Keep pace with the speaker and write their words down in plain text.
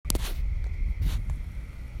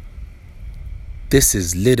This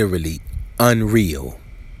is literally unreal.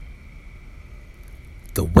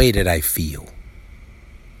 The way that I feel.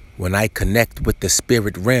 When I connect with the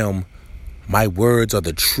spirit realm, my words are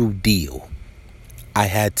the true deal. I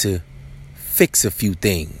had to fix a few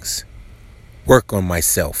things, work on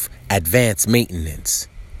myself, advance maintenance,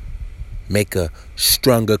 make a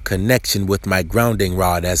stronger connection with my grounding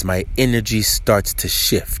rod as my energy starts to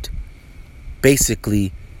shift.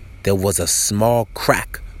 Basically, there was a small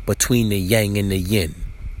crack between the yang and the yin.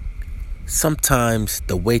 Sometimes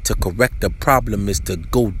the way to correct a problem is to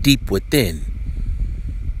go deep within,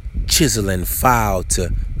 chisel and file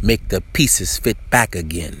to make the pieces fit back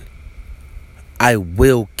again. I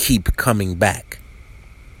will keep coming back.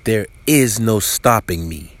 There is no stopping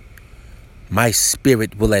me. My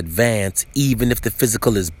spirit will advance even if the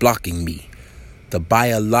physical is blocking me. The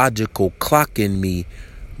biological clock in me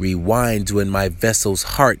rewinds when my vessel's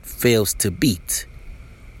heart fails to beat,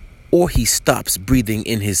 or he stops breathing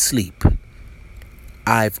in his sleep.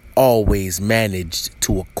 I've always managed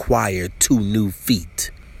to acquire 2 new feet,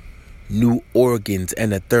 new organs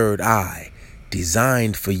and a 3rd eye,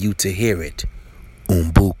 designed for you to hear it.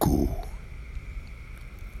 UMBUKU.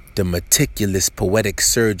 The meticulous poetic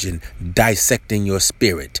surgeon dissecting your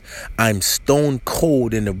spirit. I'm stone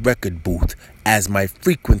cold in the record booth as my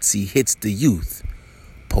frequency hits the youth.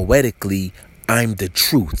 Poetically, I'm the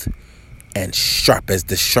truth, and sharp as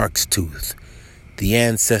the shark's tooth. The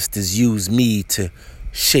ancestors use me to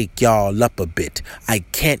shake y'all up a bit. I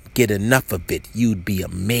can't get enough of it. You'd be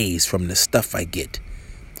amazed from the stuff I get.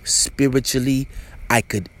 Spiritually, I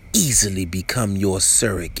could easily become your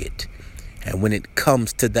surrogate. And when it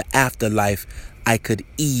comes to the afterlife, I could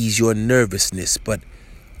ease your nervousness. But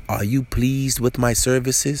are you pleased with my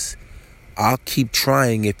services? I'll keep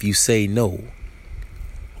trying if you say no.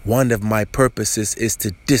 One of my purposes is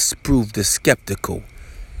to disprove the skeptical.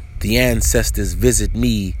 The ancestors visit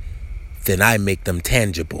me, then I make them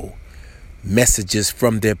tangible. Messages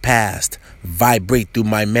from their past vibrate through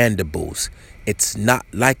my mandibles. It's not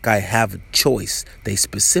like I have a choice. They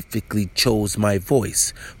specifically chose my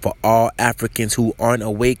voice. For all Africans who aren't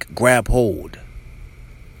awake, grab hold.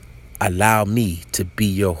 Allow me to be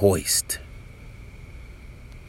your hoist.